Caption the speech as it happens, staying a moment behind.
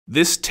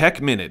This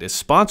Tech Minute is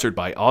sponsored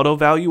by Auto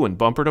Value and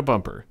Bumper to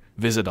Bumper.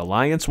 Visit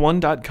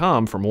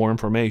alliance1.com for more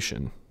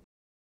information.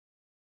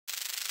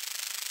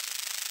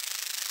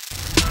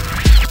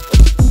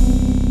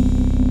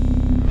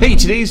 Hey,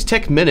 today's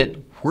Tech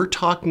Minute, we're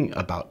talking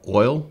about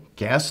oil,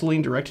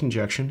 gasoline direct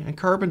injection, and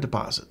carbon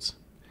deposits.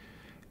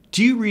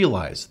 Do you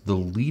realize the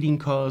leading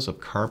cause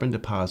of carbon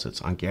deposits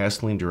on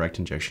gasoline direct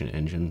injection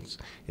engines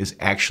is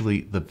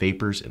actually the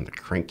vapors in the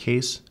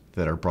crankcase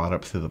that are brought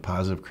up through the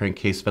positive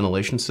crankcase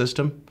ventilation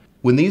system?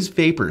 When these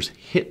vapors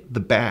hit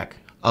the back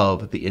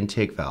of the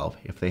intake valve,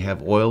 if they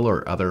have oil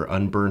or other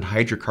unburned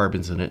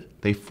hydrocarbons in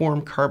it, they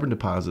form carbon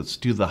deposits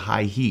due to the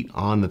high heat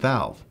on the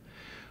valve.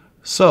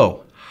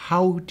 So,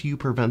 how do you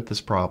prevent this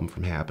problem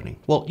from happening?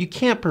 Well, you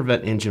can't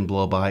prevent engine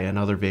blow-by and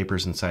other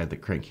vapors inside the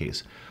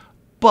crankcase,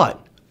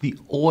 but the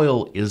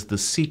oil is the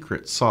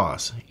secret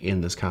sauce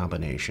in this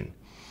combination.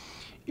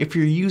 If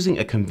you're using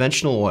a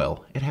conventional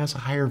oil, it has a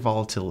higher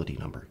volatility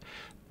number.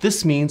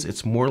 This means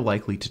it's more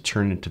likely to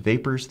turn into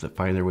vapors that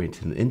find their way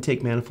into the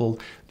intake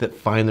manifold, that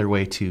find their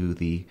way to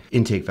the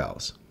intake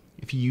valves.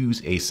 If you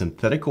use a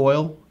synthetic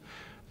oil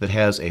that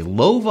has a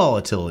low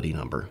volatility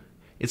number,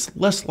 it's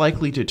less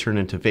likely to turn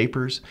into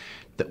vapors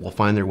that will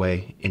find their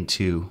way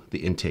into the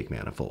intake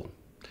manifold.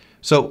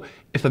 So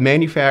if a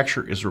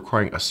manufacturer is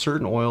requiring a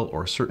certain oil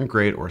or a certain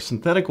grade or a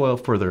synthetic oil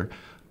for their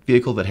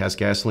vehicle that has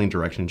gasoline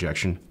direct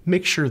injection,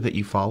 make sure that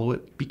you follow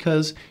it,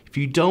 because if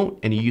you don't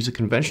and you use a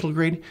conventional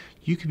grade,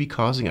 you could be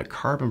causing a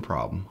carbon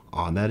problem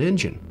on that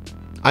engine.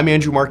 I'm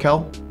Andrew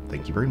Markell.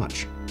 Thank you very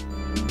much.